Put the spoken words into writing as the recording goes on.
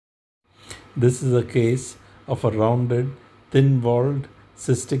This is a case of a rounded, thin-walled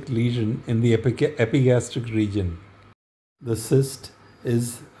cystic lesion in the epigastric region. The cyst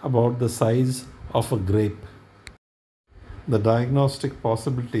is about the size of a grape. The diagnostic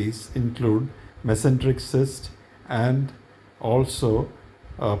possibilities include mesenteric cyst and also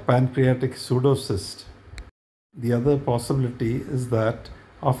a pancreatic pseudocyst. The other possibility is that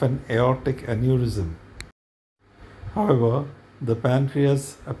of an aortic aneurysm. However, the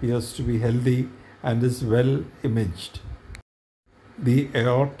pancreas appears to be healthy and is well imaged. The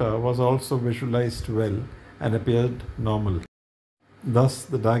aorta was also visualized well and appeared normal. Thus,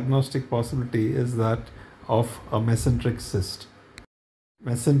 the diagnostic possibility is that of a mesenteric cyst.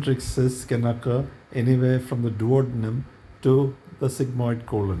 Mesenteric cysts can occur anywhere from the duodenum to the sigmoid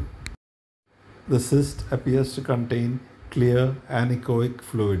colon. The cyst appears to contain clear anechoic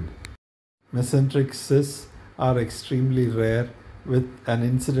fluid. Mesenteric cysts are extremely rare with an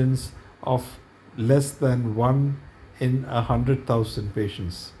incidence of less than 1 in 100,000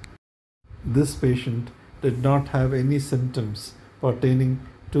 patients. This patient did not have any symptoms pertaining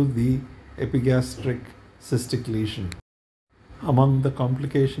to the epigastric cystic lesion. Among the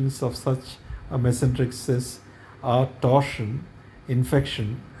complications of such a mesenteric cyst are torsion,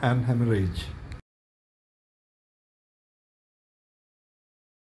 infection, and hemorrhage.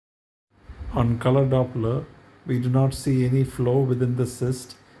 On color Doppler, we do not see any flow within the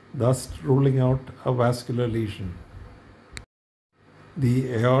cyst, thus ruling out a vascular lesion.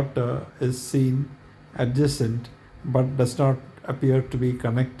 The aorta is seen adjacent but does not appear to be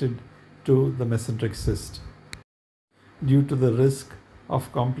connected to the mesenteric cyst. Due to the risk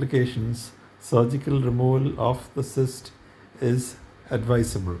of complications, surgical removal of the cyst is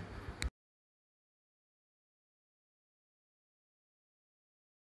advisable.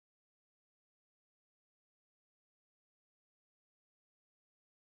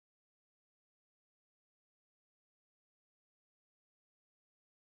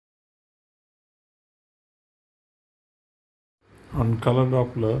 On color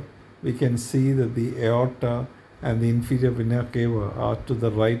Doppler, we can see that the aorta and the inferior vena cava are to the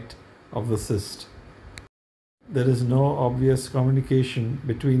right of the cyst. There is no obvious communication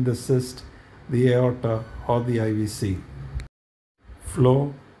between the cyst, the aorta, or the IVC.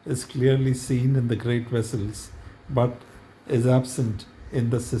 Flow is clearly seen in the great vessels but is absent in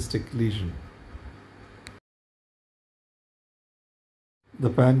the cystic lesion. The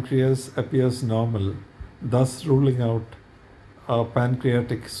pancreas appears normal, thus ruling out a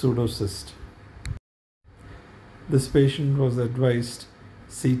pancreatic pseudocyst. This patient was advised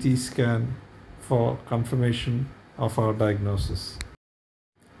CT scan for confirmation of our diagnosis.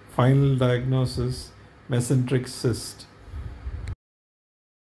 Final diagnosis: mesenteric cyst.